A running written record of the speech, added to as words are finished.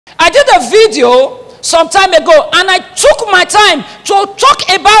did a video some time ago, and I took my time to talk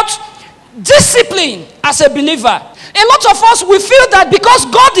about discipline as a believer. A lot of us, we feel that because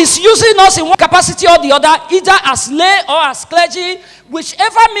God is using us in one capacity or the other, either as lay or as clergy,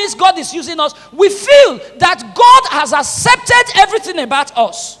 whichever means God is using us, we feel that God has accepted everything about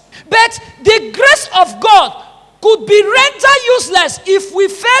us. But the grace of God could be rendered useless if we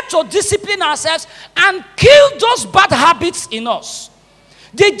fail to discipline ourselves and kill those bad habits in us.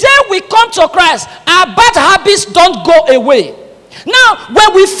 The day we come to Christ, our bad habits don't go away. Now,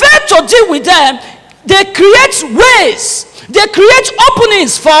 when we fail to deal with them, they create ways, they create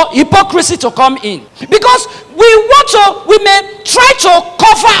openings for hypocrisy to come in. Because we may try to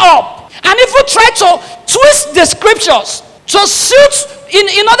cover up and even try to twist the scriptures to suit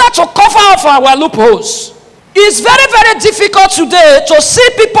in order to cover up our loopholes. It's very, very difficult today to see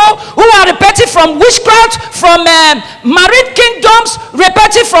people who are repenting from witchcraft, from married kingdoms,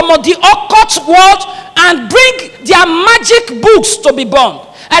 repenting from the occult world, and bring their magic books to be burned.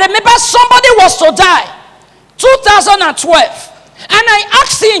 I remember somebody was to die, 2012, and I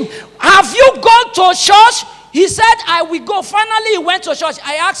asked him, have you gone to church? He said, I will go. Finally, he went to church.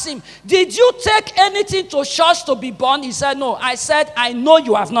 I asked him, did you take anything to church to be burned? He said, no. I said, I know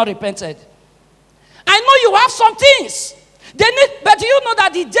you have not repented. I know you have some things. But do you know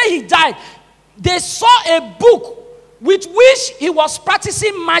that the day he died, they saw a book with which he was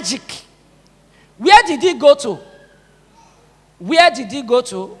practicing magic. Where did he go to? Where did he go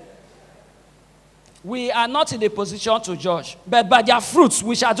to? We are not in a position to judge. But by their fruits,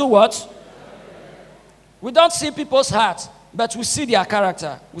 we shall do what? We don't see people's hearts, but we see their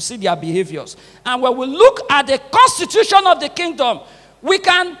character. We see their behaviors. And when we look at the constitution of the kingdom, we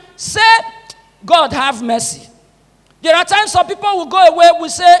can say, God have mercy. There are times some people will go away, will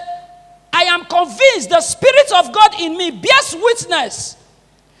say, I am convinced the Spirit of God in me bears witness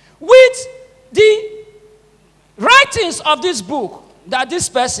with the writings of this book that this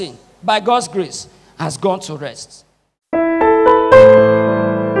person, by God's grace, has gone to rest.